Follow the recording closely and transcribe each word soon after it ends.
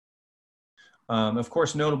Of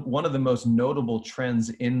course, one of the most notable trends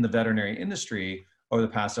in the veterinary industry over the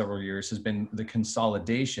past several years has been the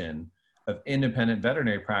consolidation of independent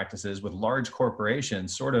veterinary practices with large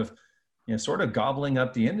corporations sort of gobbling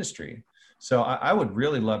up the industry. So I would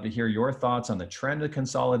really love to hear your thoughts on the trend of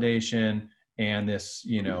consolidation and this,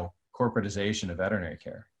 corporatization of veterinary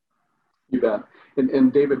care. You bet.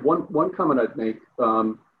 And David, one comment I'd make,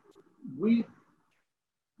 we're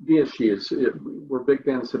big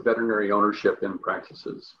fans of veterinary ownership in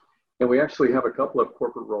practices. And we actually have a couple of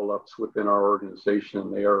corporate roll-ups within our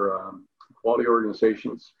organization. They are quality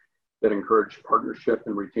organizations that encourage partnership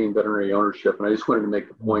and retain veterinary ownership. And I just wanted to make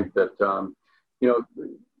the point that,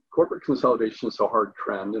 corporate consolidation is a hard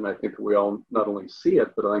trend. And I think that we all not only see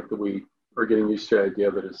it, but I think that we are getting used to the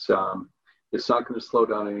idea that it's not going to slow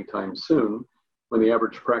down anytime soon. When the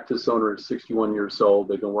average practice owner is 61 years old,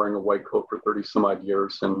 they've been wearing a white coat for 30 some odd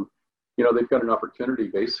years. And, they've got an opportunity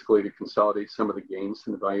basically to consolidate some of the gains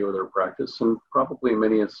in the value of their practice and probably in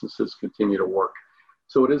many instances continue to work.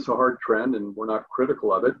 So it is a hard trend and we're not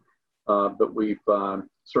critical of it, but we've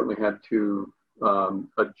certainly had to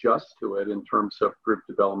adjust to it in terms of group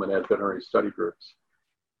development at veterinary study groups.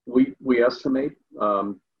 We estimate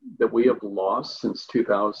that we have lost since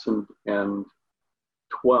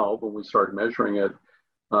 2012 when we started measuring it,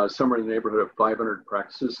 somewhere in the neighborhood of 500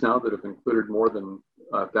 practices now that have included more than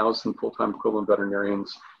 1,000 full-time equivalent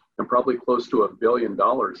veterinarians and probably close to $1 billion in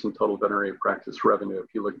total veterinary practice revenue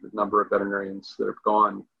if you look at the number of veterinarians that have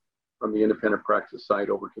gone from the independent practice side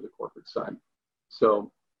over to the corporate side.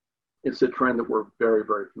 So it's a trend that we're very,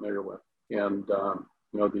 very familiar with. And,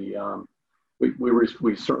 we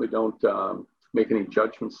certainly don't make any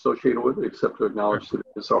judgments associated with it except to acknowledge that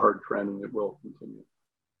it's a hard trend and it will continue.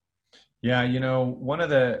 Yeah, one of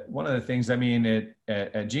the things,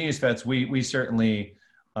 at Genius Vets, we certainly,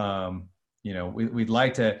 we'd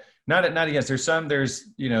like to, not against,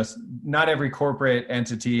 not every corporate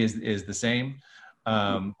entity is the same.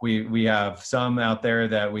 We have some out there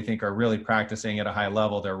that we think are really practicing at a high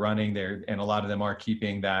level. They're running there, and a lot of them are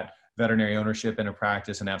keeping that veterinary ownership in a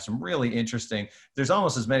practice and have some really interesting, there's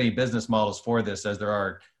almost as many business models for this as there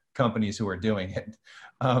are companies who are doing it.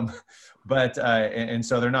 And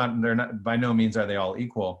so they're not, by no means are they all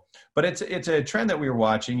equal, but it's a trend that we're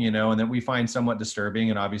watching, and that we find somewhat disturbing,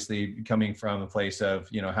 and obviously coming from a place of,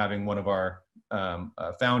 having one of our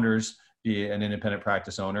founders be an independent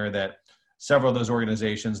practice owner, that several of those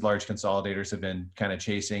organizations, large consolidators, have been kind of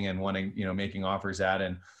chasing and wanting, making offers at.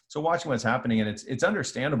 And so watching what's happening, and it's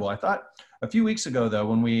understandable. I thought a few weeks ago, though,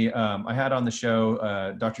 when I had on the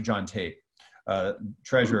show Dr. John Tate,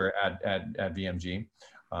 treasurer at VMG,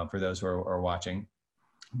 for those who are watching.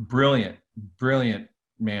 Brilliant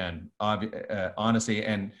man, honestly,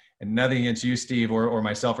 and nothing against you, Steve, or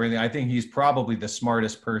myself or anything. I think he's probably the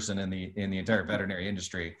smartest person in the entire veterinary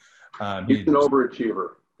industry. He's an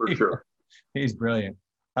overachiever, for sure. He's brilliant.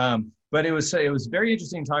 But it was very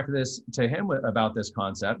interesting to talk to him about this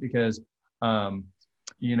concept because,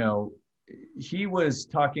 he was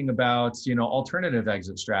talking about, alternative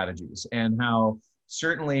exit strategies and how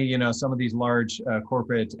certainly, some of these large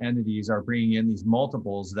corporate entities are bringing in these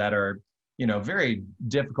multiples that are, very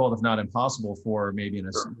difficult, if not impossible, for maybe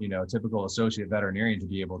a typical associate veterinarian to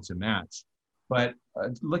be able to match. But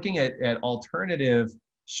looking at alternative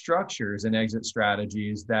structures and exit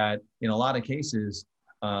strategies that in a lot of cases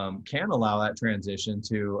can allow that transition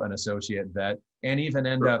to an associate vet and even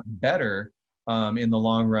end up better in the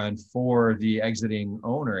long run for the exiting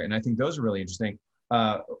owner. And I think those are really interesting.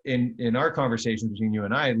 In our conversations between you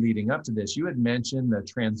and I leading up to this, you had mentioned the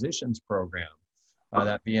transitions program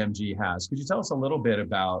that VMG has. Could you tell us a little bit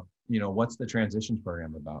about, what's the transitions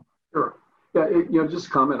program about? Sure. Yeah, just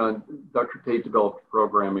comment on Dr. Tate developed a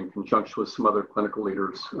program in conjunction with some other clinical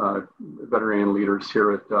leaders, veterinarian leaders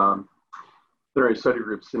here at veterinary study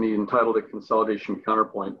groups, and he entitled it Consolidation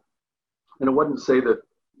Counterpoint. And it wasn't to say that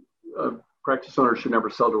practice owners should never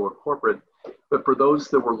sell to a corporate, but for those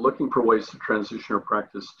that were looking for ways to transition their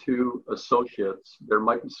practice to associates, there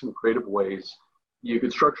might be some creative ways you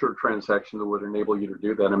could structure a transaction that would enable you to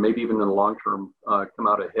do that, and maybe even in the long term come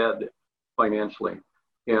out ahead financially.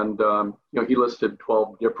 And he listed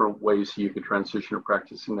 12 different ways you could transition a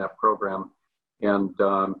practice in that program. And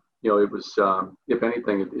it was, if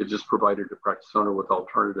anything, it just provided a practice owner with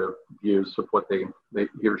alternative views of what he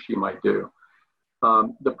or she might do.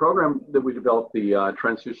 The program that we developed, the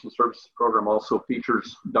Transition Services Program, also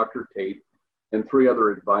features Dr. Tate and 3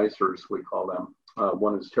 other advisors, we call them.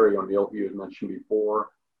 One is Terry O'Neill, who you had mentioned before.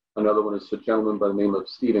 Another one is a gentleman by the name of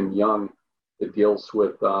Stephen Young that deals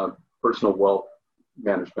with personal wealth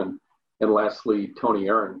management. And lastly, Tony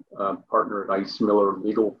Aaron, partner at Ice Miller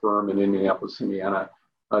Legal Firm in Indianapolis, Indiana,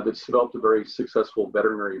 that's developed a very successful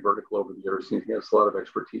veterinary vertical over the years. He has a lot of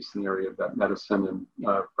expertise in the area of vet medicine and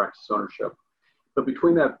practice ownership. But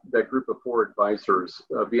between that group of 4 advisors,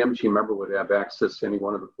 a VMG member would have access to any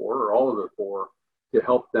one of the 4 or all of the 4 to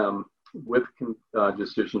help them with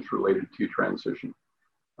decisions related to transition.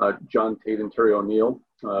 John Tate and Terry O'Neill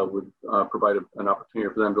would provide an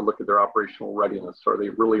opportunity for them to look at their operational readiness. Are they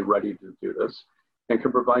really ready to do this? And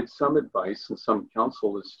can provide some advice and some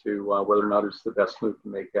counsel as to whether or not it's the best move to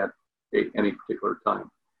make at any particular time.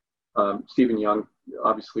 Stephen Young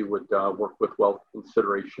obviously would work with wealth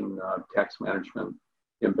consideration, tax management,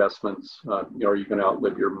 investments. Are you going to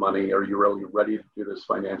outlive your money? Are you really ready to do this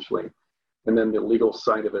financially? And then the legal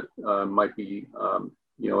side of it might be,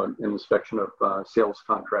 an inspection of sales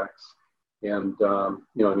contracts and,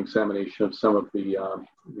 an examination of some of the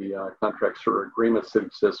contracts or agreements that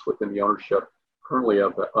exist within the ownership currently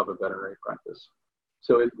of a veterinary practice.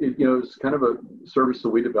 So it's kind of a service that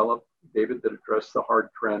we developed, David, that addressed the hard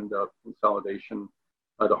trend of consolidation,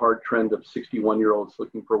 the hard trend of 61-year-olds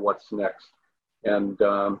looking for what's next. And,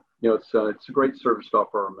 it's a great service to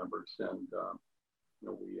offer our members. And,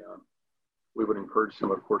 we would encourage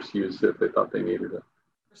them, of course, to use it if they thought they needed it.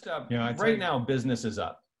 First up, right now, business is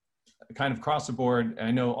up, kind of across the board.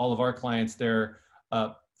 I know all of our clients, they're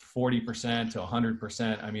up 40% to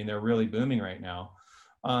 100%. I mean, they're really booming right now.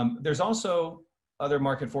 There's also other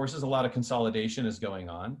market forces. A lot of consolidation is going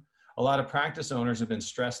on. A lot of practice owners have been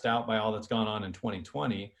stressed out by all that's gone on in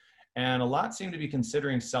 2020, and a lot seem to be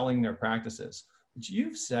considering selling their practices. But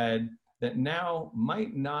you've said that now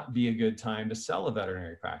might not be a good time to sell a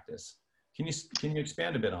veterinary practice. Can you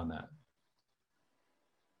expand a bit on that?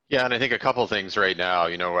 Yeah, and I think a couple of things right now.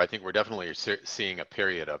 I think we're definitely seeing a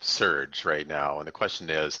period of surge right now, and the question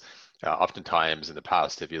is, oftentimes in the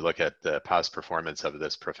past, if you look at the past performance of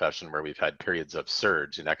this profession where we've had periods of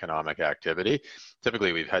surge in economic activity,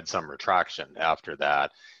 typically we've had some retraction after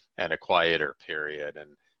that and a quieter period. And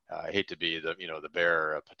I hate to be the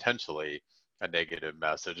bearer of potentially a negative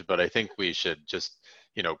message, but I think we should just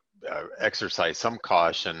exercise some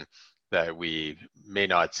caution that we may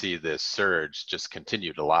not see this surge just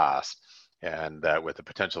continue to last. And that with a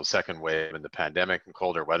potential second wave in the pandemic and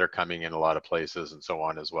colder weather coming in a lot of places and so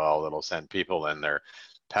on as well, that'll send people and their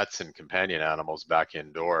pets and companion animals back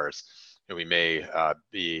indoors. And we may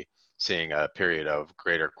be seeing a period of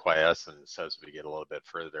greater quiescence as we get a little bit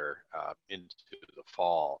further into the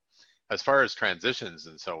fall. As far as transitions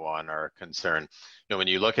and so on are concerned, when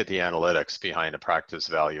you look at the analytics behind a practice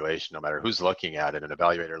valuation, no matter who's looking at it, an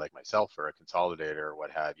evaluator like myself or a consolidator or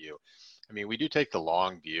what have you, I mean, we do take the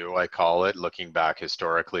long view, I call it, looking back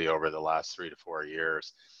historically over the last 3 to 4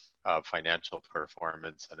 years of financial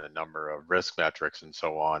performance and a number of risk metrics and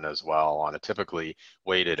so on as well on a typically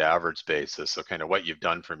weighted average basis. So kind of what you've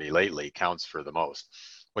done for me lately counts for the most.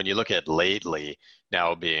 When you look at lately,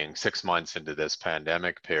 now being 6 months into this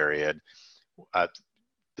pandemic period,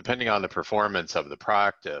 depending on the performance of the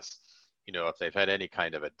practice, if they've had any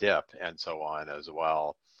kind of a dip and so on as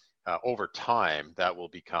well, over time, that will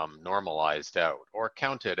become normalized out or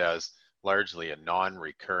counted as largely a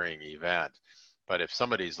non-recurring event. But if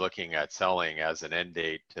somebody's looking at selling as an end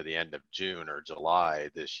date to the end of June or July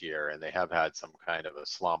this year, and they have had some kind of a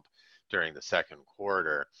slump during the second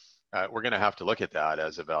quarter, we're going to have to look at that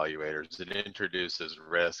as evaluators. It introduces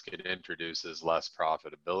risk, it introduces less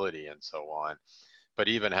profitability and so on. But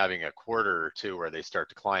even having a quarter or two where they start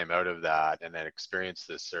to climb out of that and then experience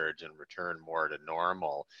this surge and return more to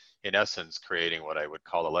normal, in essence, creating what I would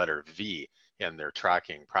call a letter V in their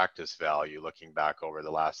tracking practice value looking back over the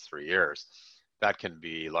last 3 years. That can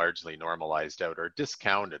be largely normalized out or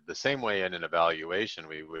discounted the same way in an evaluation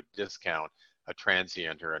we would discount a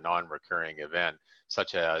transient or a non-recurring event,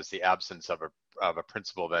 such as the absence of a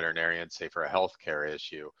principal veterinarian, say for a healthcare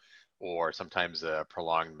issue, or sometimes a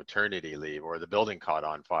prolonged maternity leave, or the building caught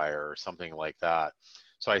on fire, or something like that.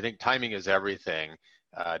 So I think timing is everything,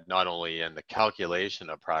 not only in the calculation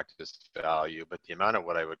of practice value, but the amount of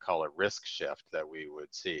what I would call a risk shift that we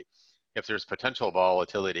would see. If there's potential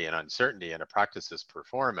volatility and uncertainty in a practice's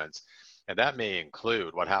performance, and that may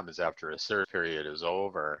include what happens after a surge period is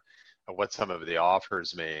over, what some of the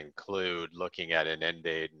offers may include, looking at an end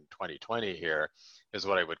date in 2020 here, is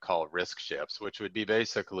what I would call risk shifts, which would be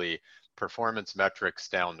basically performance metrics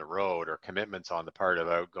down the road or commitments on the part of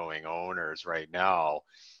outgoing owners right now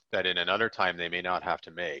that in another time they may not have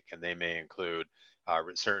to make. And they may include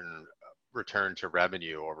certain return to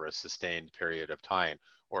revenue over a sustained period of time,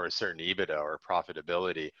 or a certain EBITDA or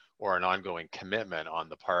profitability, or an ongoing commitment on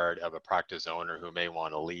the part of a practice owner who may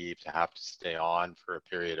want to leave to have to stay on for a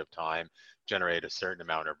period of time, generate a certain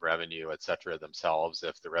amount of revenue, et cetera, themselves.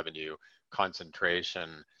 If the revenue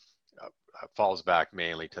concentration falls back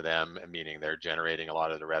mainly to them, meaning they're generating a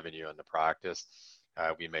lot of the revenue in the practice,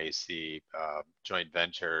 we may see joint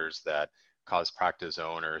ventures that cause practice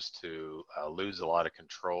owners to lose a lot of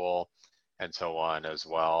control and so on as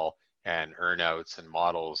well, and earnouts and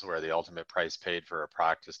models where the ultimate price paid for a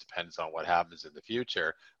practice depends on what happens in the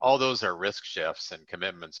future. All those are risk shifts and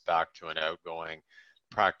commitments back to an outgoing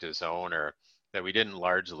practice owner that we didn't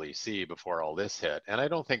largely see before all this hit. And I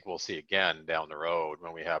don't think we'll see again down the road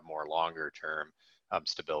when we have more longer term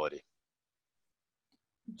stability.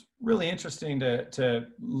 It's really interesting to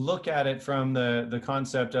look at it from the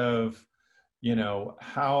concept of, you know,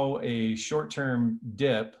 how a short-term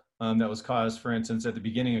dip that was caused, for instance, at the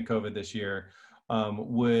beginning of COVID this year,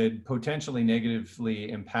 would potentially negatively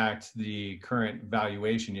impact the current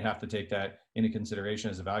valuation. You have to take that into consideration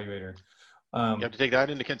as a evaluator. You have to take that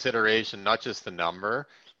into consideration, not just the number,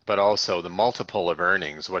 but also the multiple of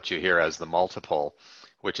earnings, what you hear as the multiple,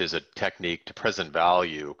 which is a technique to present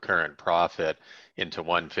value current profit into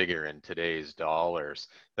one figure in today's dollars.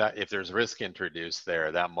 That if there's risk introduced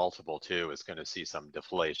there, that multiple too is going to see some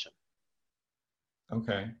deflation.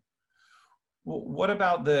 Okay. Well, what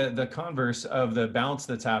about the converse of the bounce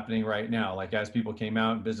that's happening right now? Like as people came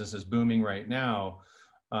out and business is booming right now,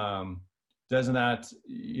 doesn't that,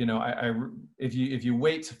 you know, if you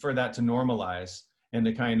wait for that to normalize and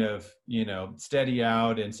to kind of, you know, steady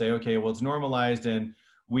out and say, okay, well, it's normalized and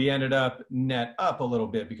we ended up net up a little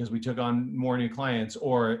bit because we took on more new clients,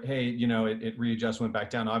 or, hey, you know, it readjust, went back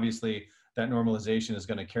down. Obviously that normalization is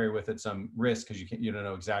going to carry with it some risk because you don't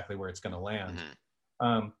know exactly where it's going to land.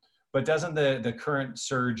 Mm-hmm. But doesn't the current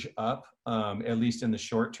surge up, at least in the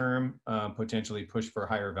short term, potentially push for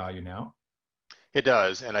higher value now? It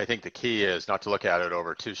does, and I think the key is not to look at it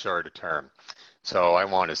over too short a term. So I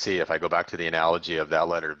want to see, if I go back to the analogy of that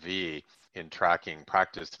letter V in tracking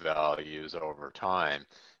practice values over time,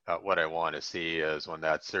 what I want to see is when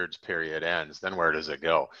that surge period ends, then where does it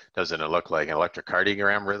go? Doesn't it look like an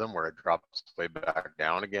electrocardiogram rhythm where it drops way back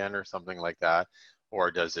down again or something like that?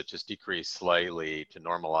 Or does it just decrease slightly to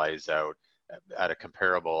normalize out at a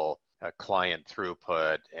comparable client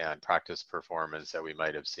throughput and practice performance that we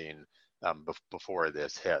might have seen before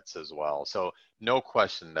this hits as well? So no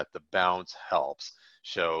question that the bounce helps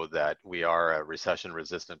show that we are a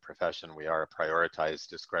recession-resistant profession. We are a prioritized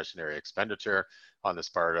discretionary expenditure on this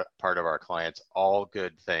part of our clients. All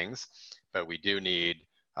good things, but we do need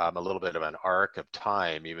a little bit of an arc of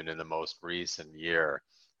time, even in the most recent year,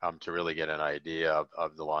 to really get an idea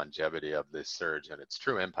of the longevity of this surge and its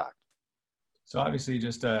true impact. So obviously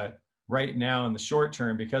just right now in the short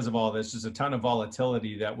term, because of all this, there's a ton of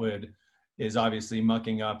volatility that is obviously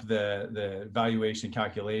mucking up the valuation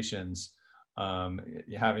calculations,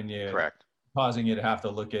 causing you to have to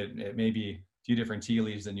look at maybe a few different tea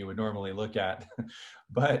leaves than you would normally look at.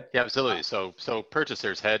 But yeah, absolutely. So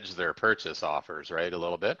purchasers hedge their purchase offers, right, a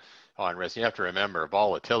little bit on risk. You have to remember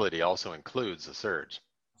volatility also includes the surge.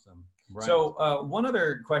 Awesome. Right. So one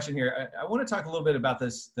other question here. I want to talk a little bit about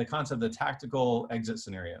the concept of the tactical exit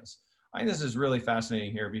scenarios. I think this is really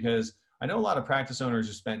fascinating here because I know a lot of practice owners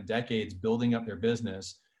have spent decades building up their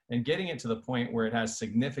business and getting it to the point where it has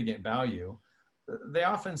significant value. They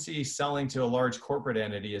often see selling to a large corporate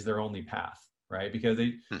entity as their only path, right? Because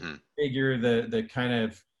they figure the kind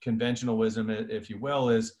of conventional wisdom, if you will,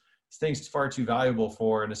 is things far too valuable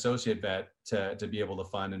for an associate vet to be able to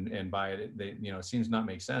fund and buy it. It seems not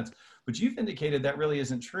make sense. But you've indicated that really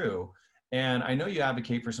isn't true. And I know you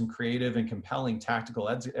advocate for some creative and compelling tactical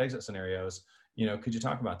exit scenarios. Could you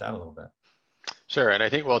talk about that a little bit? Sure. And I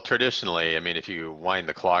think, well, traditionally, I mean, if you wind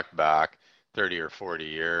the clock back 30 or 40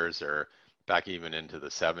 years or back even into the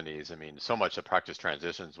 70s, I mean, so much of practice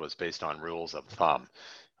transitions was based on rules of thumb,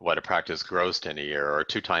 what a practice grossed in a year or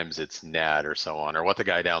 2 times its net or so on, or what the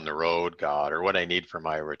guy down the road got or what I need for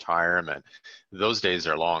my retirement. Those days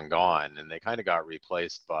are long gone, and they kind of got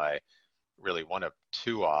replaced by really one of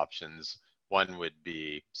 2 options. One would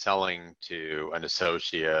be selling to an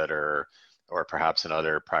associate or perhaps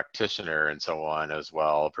another practitioner and so on as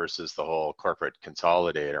well, versus the whole corporate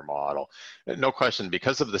consolidator model. No question,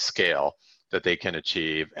 because of the scale that they can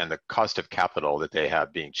achieve and the cost of capital that they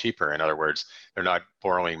have being cheaper. In other words, they're not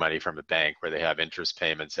borrowing money from a bank where they have interest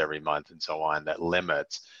payments every month and so on that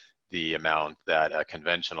limits the amount that a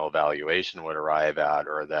conventional valuation would arrive at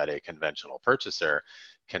or that a conventional purchaser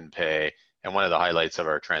can pay. And one of the highlights of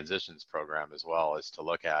our transitions program as well is to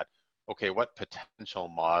look at, okay, what potential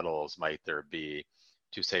models might there be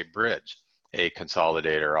to, say, bridge a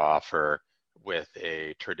consolidator offer with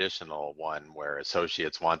a traditional one where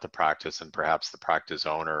associates want the practice and perhaps the practice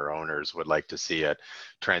owner or owners would like to see it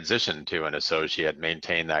transition to an associate,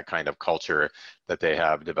 maintain that kind of culture that they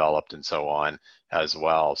have developed and so on as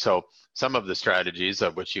well. So some of the strategies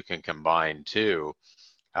of which you can combine too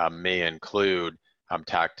may include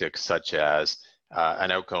tactics such as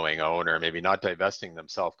an outgoing owner maybe not divesting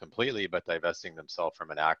themselves completely, but divesting themselves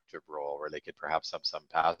from an active role where they could perhaps have some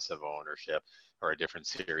passive ownership or a different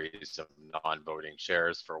series of non-voting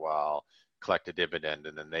shares for a while, collect a dividend,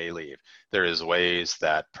 and then they leave. There is ways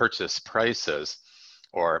that purchase prices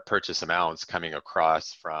or purchase amounts coming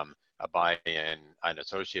across from a buy-in, an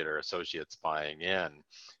associate or associates buying in,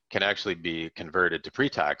 can actually be converted to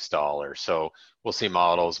pre-tax dollars. So we'll see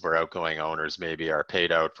models where outgoing owners maybe are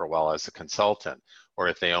paid out for well as a consultant, or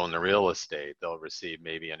if they own the real estate, they'll receive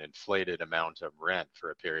maybe an inflated amount of rent for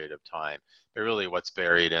a period of time. But really what's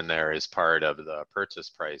buried in there is part of the purchase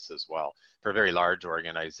price as well. For very large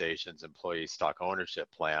organizations, employee stock ownership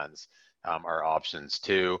plans are options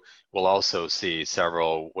too. We'll also see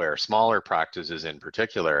several where smaller practices in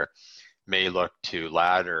particular may look to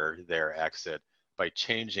ladder their exit by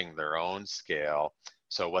changing their own scale.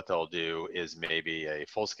 So what they'll do is maybe a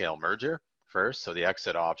full-scale merger first. So the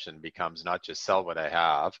exit option becomes not just sell what I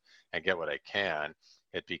have and get what I can.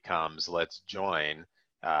 It becomes let's join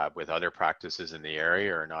with other practices in the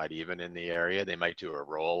area or not even in the area. They might do a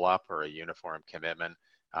roll-up or a uniform commitment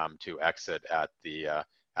to exit at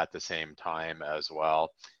the same time as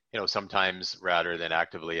well. You know, sometimes rather than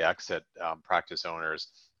actively exit, practice owners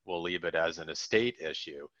will leave it as an estate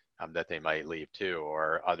issue that they might leave too,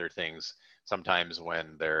 or other things. Sometimes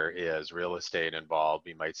when there is real estate involved,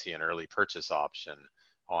 we might see an early purchase option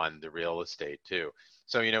on the real estate too.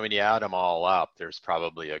 So, you know, when you add them all up, there's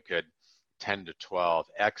probably a good 10 to 12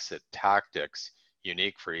 exit tactics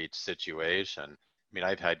unique for each situation. I mean,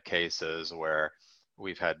 I've had cases where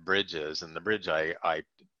we've had bridges, and the bridge I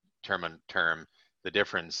term the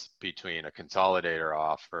difference between a consolidator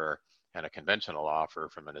offer and a conventional offer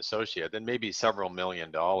from an associate, then maybe several $1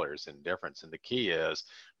 million in difference. And the key is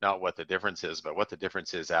not what the difference is, but what the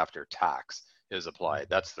difference is after tax is applied.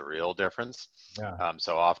 That's the real difference. Yeah.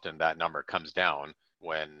 So often that number comes down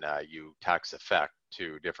when you tax effect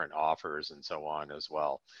to different offers and so on as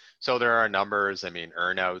well. So there are numbers, I mean,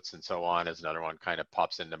 earnouts and so on is another one kind of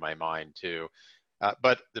pops into my mind too.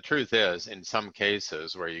 But the truth is, in some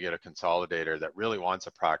cases where you get a consolidator that really wants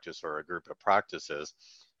a practice or a group of practices,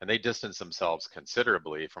 and they distance themselves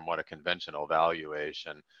considerably from what a conventional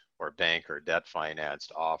valuation or bank or debt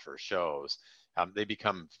financed offer shows, they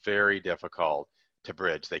become very difficult to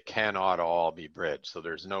bridge. They cannot all be bridged. So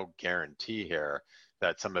there's no guarantee here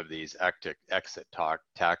that some of these exit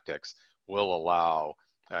tactics will allow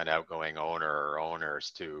an outgoing owner or owners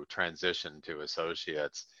to transition to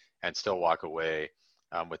associates and still walk away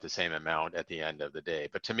with the same amount at the end of the day.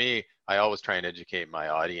 But to me, I always try and educate my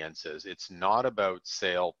audiences. It's not about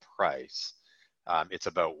sale price. It's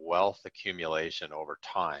about wealth accumulation over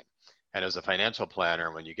time. And as a financial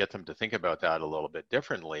planner, when you get them to think about that a little bit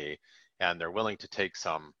differently, and they're willing to take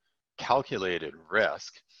some calculated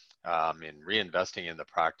risk in reinvesting in the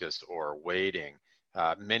practice or waiting,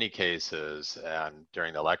 many cases, and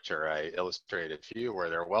during the lecture, I illustrated a few where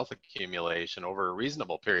their wealth accumulation over a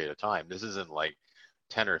reasonable period of time, this isn't like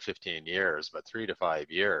 10 or 15 years, but 3 to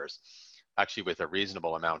 5 years, actually with a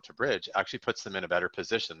reasonable amount to bridge, actually puts them in a better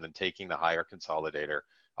position than taking the higher consolidator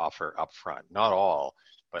offer up front. Not all,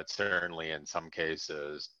 but certainly in some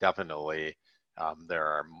cases, definitely there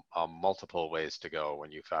are multiple ways to go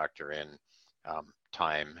when you factor in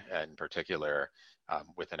time, in particular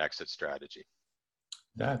with an exit strategy.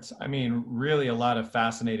 That's, I mean, really a lot of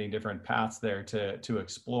fascinating different paths there to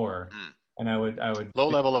explore. And I would low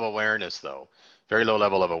level of awareness though, very low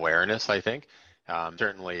level of awareness, I think.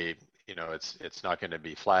 Certainly, you know, it's not going to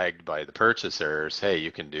be flagged by the purchasers, hey,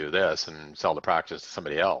 you can do this and sell the practice to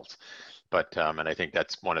somebody else. But, and I think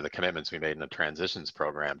that's one of the commitments we made in the transitions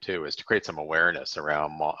program too, is to create some awareness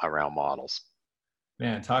around models.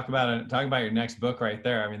 Man, talk about your next book right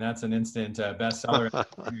there. I mean, that's an instant bestseller.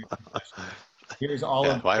 Here's all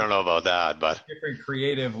of I don't know about that, but different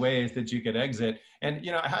creative ways that you could exit. And,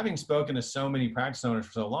 you know, having spoken to so many practice owners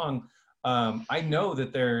for so long, I know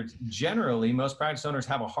that most practice owners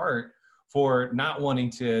have a heart for not wanting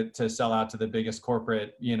to sell out to the biggest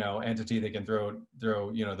corporate, you know, entity that can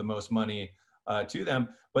throw, you know, the most money to them,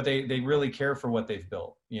 but they really care for what they've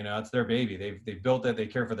built. You know, it's their baby. They've built it. They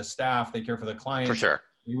care for the staff. They care for the clients. For sure.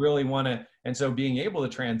 You really want to, and so being able to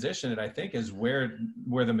transition it, I think, is where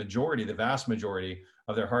the vast majority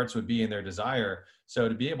of their hearts would be and their desire. So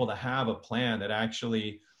to be able to have a plan that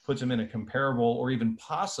actually puts them in a comparable or even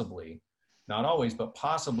possibly, not always, but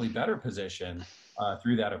possibly better position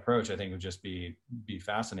through that approach, I think would just be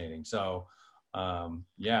fascinating. So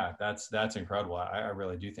yeah, that's incredible. I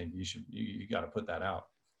really do think you got to put that out.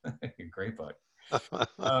 Great book.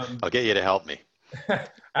 I'll get you to help me.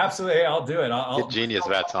 Absolutely. I'll do it. I'll get Genius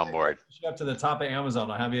Vets on board. Up to the top of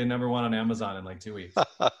Amazon. I'll have you #1 on Amazon in like 2 weeks.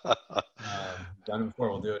 Done it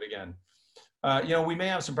before. We'll do it again. We may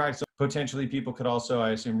have some practice. Potentially people could also,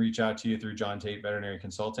 I assume, reach out to you through John Tate Veterinary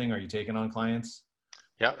Consulting. Are you taking on clients?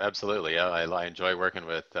 Yeah, absolutely. Yeah, I enjoy working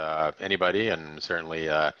with anybody, and certainly,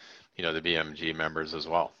 the BMG members as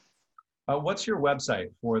well. What's your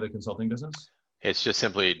website for the consulting business? It's just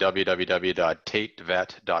simply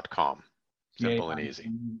www.tatevet.com. Simple and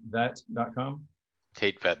easy. Vet.com?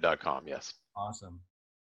 Tatevet.com, yes. Awesome.